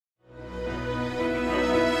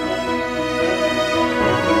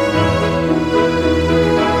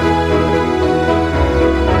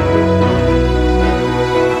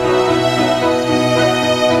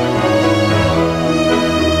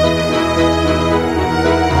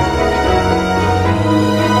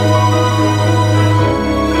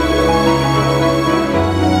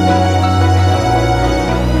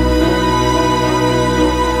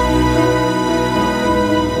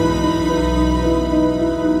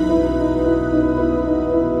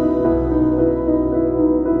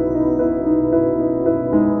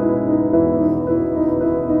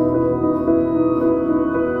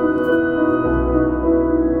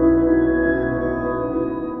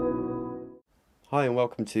Hi and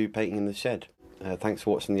welcome to Painting in the Shed. Thanks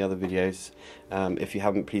for watching the other videos. If you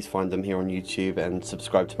haven't, please find them here on YouTube and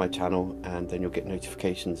subscribe to my channel, and then you'll get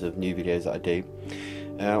notifications of new videos that I do.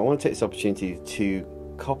 I want to take this opportunity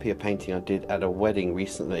to copy a painting I did at a wedding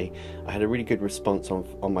recently. I had a really good response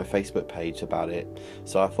on my Facebook page about it,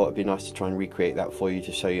 so I thought it'd be nice to try and recreate that for you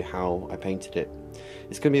to show you how I painted it.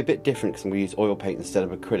 It's going to be a bit different because I'm going to use oil paint instead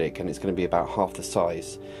of acrylic, and it's going to be about half the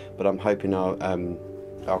size, but I'm hoping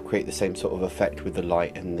I'll create the same sort of effect with the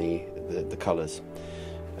light and the colours.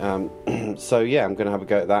 So yeah, I'm going to have a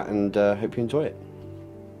go at that, and hope you enjoy it.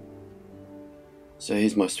 So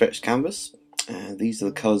here's my stretched canvas. These are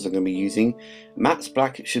the colours I'm going to be using. Mattes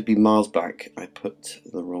black, it should be Mars black. I put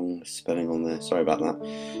the wrong spelling on there, sorry about that.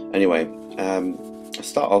 Anyway, I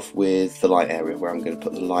start off with the light area where I'm going to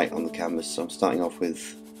put the light on the canvas. So I'm starting off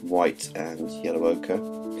with white and yellow ochre.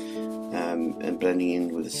 And blending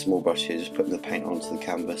in with a small brush here, just putting the paint onto the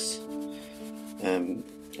canvas.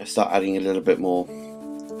 I start adding a little bit more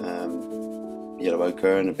yellow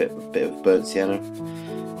ochre and a bit of burnt sienna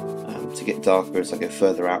to get darker as I go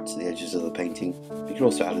further out to the edges of the painting. You can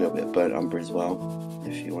also add a little bit of burnt umber as well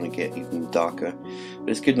if you want to get even darker, but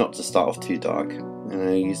it's good not to start off too dark. And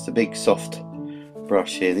I used a big soft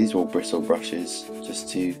brush here. These are all bristle brushes, just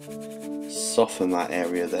to soften that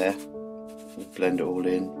area there and blend it all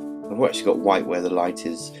in. I've actually got white where the light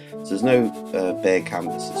is, so there's no bare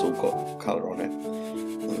canvas, it's all got colour on it.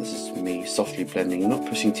 And this is me softly blending, not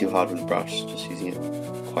pushing too hard with the brush, just using it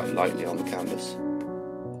quite lightly on the canvas.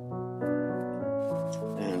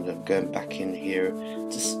 And I'm going back in here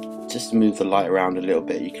just to move the light around a little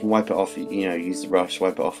bit. You can wipe it off, you know, use the brush,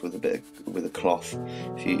 wipe it off with a cloth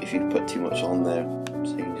if you put too much on there.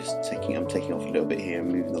 So you can just I'm taking off a little bit here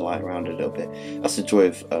and moving the light around a little bit. That's the joy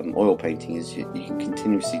of oil painting, is you can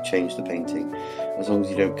continuously change the painting as long as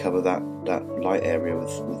you don't cover that light area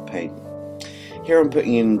with paint. Here I'm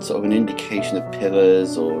putting in sort of an indication of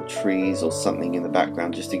pillars or trees or something in the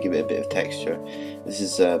background, just to give it a bit of texture. This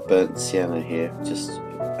is burnt sienna here, just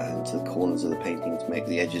into the corners of the painting to make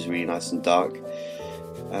the edges really nice and dark.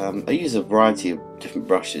 I use a variety of different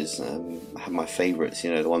brushes. I have my favourites,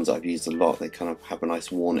 you know, the ones I've used a lot. They kind of have a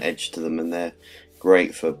nice worn edge to them, and they're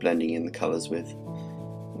great for blending in the colours with.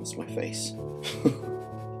 That's my face.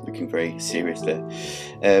 Looking very serious there.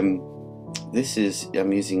 I'm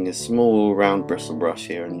using a small round bristle brush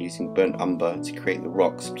here and using burnt umber to create the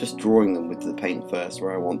rocks. I'm just drawing them with the paint first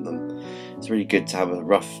where I want them. It's really good to have a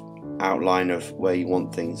rough outline of where you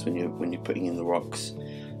want things when you're putting in the rocks.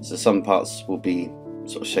 So some parts will be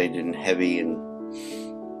sort of shaded and heavy, and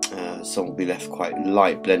some will be left quite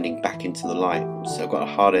light, blending back into the light. So I've got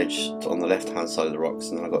a hard edge on the left hand side of the rocks,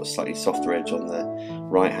 and then I've got a slightly softer edge on the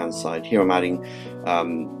right hand side. Here I'm adding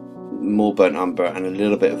more burnt umber and a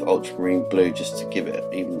little bit of ultramarine blue, just to give it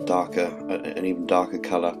an even darker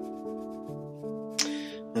colour.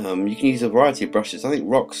 You can use a variety of brushes. I think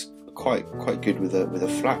rocks are quite good with a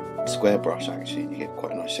flat square brush. Actually, you get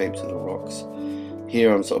quite nice shapes of the rocks.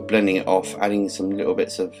 Here I'm sort of blending it off, adding some little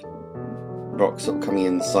bits of rocks sort of coming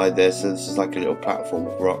in the side there, so this is like a little platform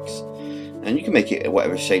of rocks. And you can make it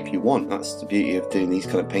whatever shape you want. That's the beauty of doing these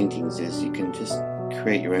kind of paintings, is you can just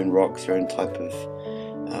create your own rocks, your own type of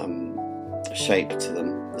shape to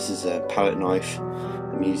them. This is a palette knife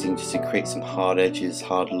I'm using just to create some hard edges,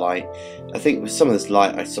 hard light. I think with some of this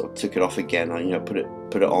light I sort of took it off again. I put it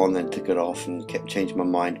on, then took it off, and kept changing my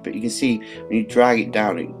mind. But you can see when you drag it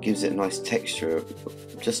down, it gives it a nice texture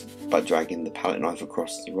just by dragging the palette knife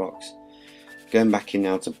across the rocks. Going back in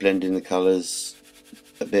now to blend in the colours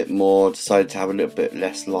a bit more. Decided to have a little bit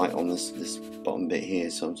less light on this bottom bit here,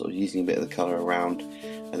 so I'm sort of using a bit of the colour around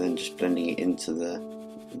and then just blending it into the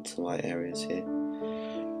light areas here.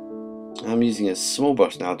 I'm using a small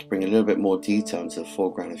brush now to bring a little bit more detail into the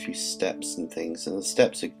foreground, a few steps and things, and the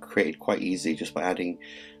steps are created quite easily just by adding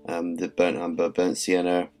the burnt umber, burnt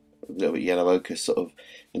sienna, a little bit yellow ochre sort of,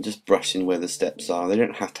 and just brushing where the steps are. They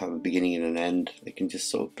don't have to have a beginning and an end, they can just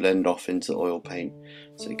sort of blend off into the oil paint,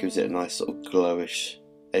 so it gives it a nice sort of glowish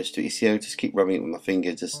edge to it. You see, I just keep rubbing it with my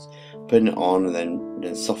finger, just putting it on and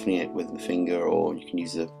then softening it with the finger, or you can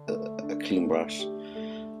use a clean brush.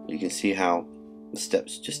 You can see how the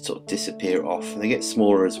steps just sort of disappear off, and they get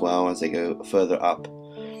smaller as well as they go further up.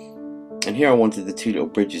 And here I wanted the two little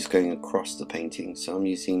bridges going across the painting, so I'm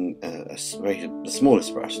using the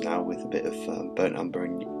smallest brush now with a bit of burnt umber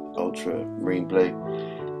and ultramarine blue,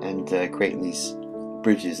 and creating these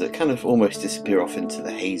bridges that kind of almost disappear off into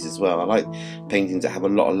the haze as well. I like paintings that have a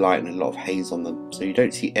lot of light and a lot of haze on them, so you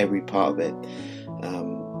don't see every part of it.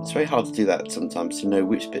 It's very hard to do that sometimes, to know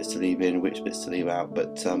which bits to leave in, which bits to leave out,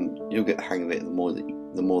 but you'll get the hang of it the more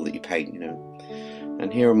that you paint, you know.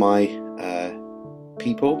 And here are my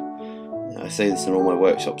people. I say this in all my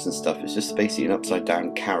workshops and stuff. It's just basically an upside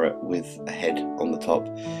down carrot with a head on the top.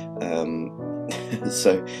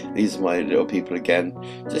 So these are my little people again.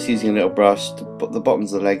 Just using a little brush. The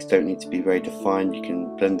bottoms of the legs don't need to be very defined. You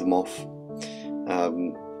can blend them off.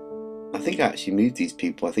 I think I actually moved these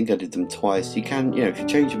people. I think I did them twice. You can, if you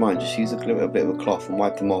change your mind, just use a little bit of a cloth and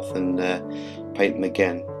wipe them off and paint them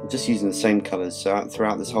again. Just using the same colours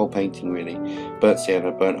throughout this whole painting really. Burnt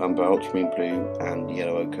sienna, burnt umber, ultramarine blue and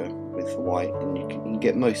yellow ochre with white. And you can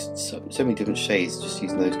get so many different shades just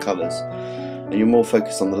using those colours. And you're more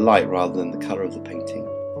focused on the light rather than the colour of the painting.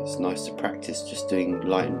 It's nice to practice just doing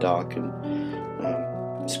light and dark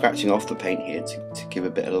and scratching off the paint here to give a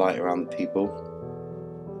bit of light around the people.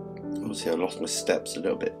 Obviously I lost my steps a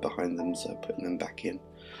little bit behind them, so putting them back in.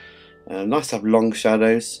 Nice to have long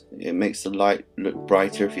shadows. It makes the light look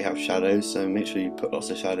brighter if you have shadows, so make sure you put lots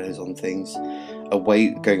of shadows on things.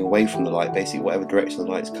 Going away from the light, basically whatever direction the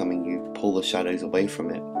light's coming, you pull the shadows away from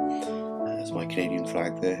it. There's my Canadian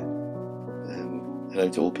flag there. Hello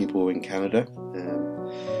to all people in Canada.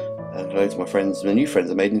 And hello to my friends, my new friends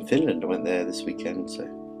I made in Finland. I went there this weekend, so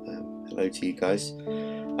hello to you guys.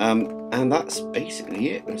 And that's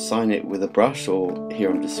basically it. Sign it with a brush, or here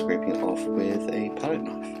I'm just scraping it off with a palette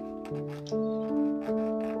knife.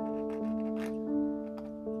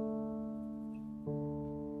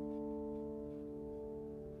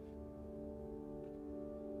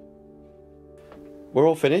 We're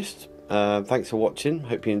all finished. Thanks for watching.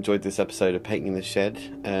 Hope you enjoyed this episode of Painting in the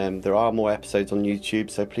Shed. There are more episodes on YouTube,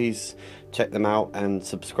 so please check them out and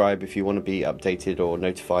subscribe if you want to be updated or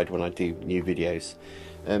notified when I do new videos.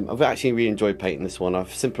 I've actually really enjoyed painting this one.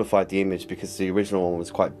 I've simplified the image because the original one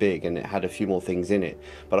was quite big and it had a few more things in it,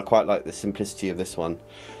 but I quite like the simplicity of this one.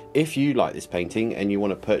 If you like this painting and you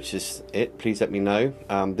want to purchase it, please let me know.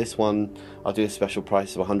 This one I'll do a special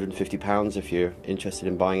price of £150. If you're interested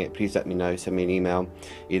in buying it, please let me know. Send me an email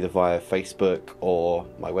either via Facebook or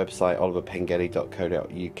my website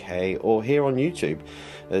oliverpengilley.co.uk, or here on YouTube.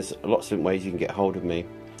 There's lots of different ways you can get hold of me.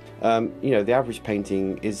 The average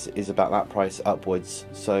painting is about that price upwards,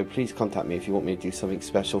 so please contact me if you want me to do something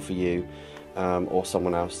special for you or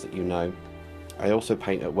someone else that you know. I also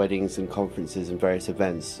paint at weddings and conferences and various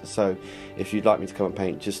events, so if you'd like me to come and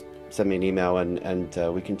paint, just send me an email and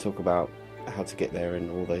we can talk about how to get there and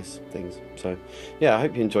all those things. So yeah, I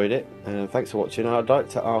hope you enjoyed it. Thanks for watching. I'd like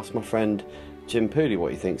to ask my friend Jim Pengilley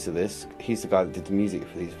what he thinks of this. He's the guy that did the music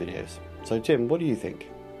for these videos. So Jim, what do you think?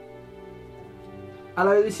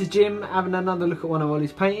 Hello, this is Jim having another look at one of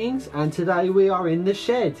Ollie's paintings, and today we are in the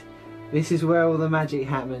shed. This is where all the magic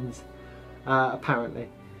happens, apparently.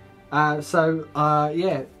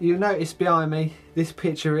 Yeah, you'll notice behind me this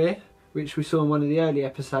picture here, which we saw in one of the early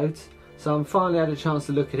episodes. So I'm finally had a chance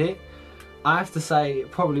to look at it. I have to say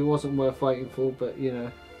it probably wasn't worth waiting for, but you know,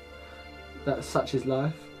 that's such is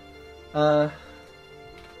life.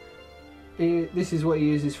 This is what he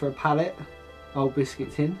uses for a palette, old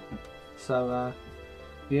biscuit tin. So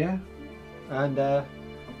yeah, and I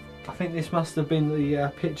think this must have been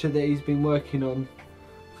the picture that he's been working on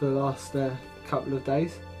for the last couple of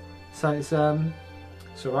days. So it's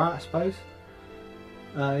alright, I suppose.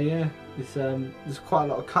 Yeah, there's quite a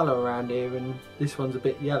lot of colour around here, and this one's a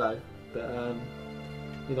bit yellow, but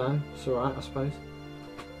you know, it's alright, I suppose.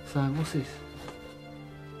 So what's this?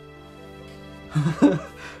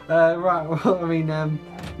 Right, well, I mean,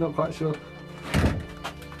 not quite sure.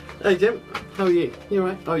 Hey Jim, how are you? You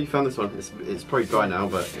alright? Oh, you found this one. It's probably dry now,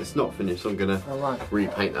 but it's not finished, so I'm going to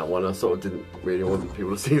repaint that one. I sort of didn't really want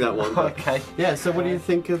people to see that one. Okay. Yeah, so what do you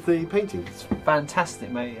think of the painting? It's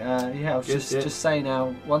fantastic, mate. Yeah, I was just saying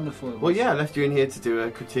how wonderful it was. Well, yeah, I left you in here to do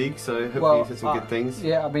a critique, so hopefully you said some good things.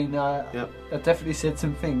 Yeah, I mean, I definitely said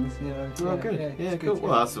some things, you know. Oh, good. Yeah, cool. Good,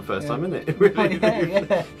 well, that's the first time, isn't it? Really,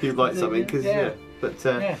 you've liked something, because, But,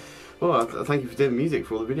 well, thank you for doing music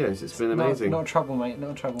for all the videos. It's been amazing. Not trouble, mate.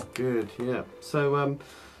 Not trouble. Good. Yeah. So,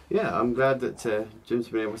 yeah, I'm glad that Jim's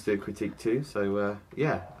been able to do a critique too. So,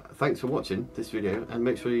 yeah, thanks for watching this video, and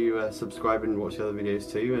make sure you subscribe and watch the other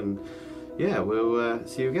videos too. And yeah, we'll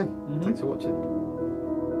see you again. Thanks for watching.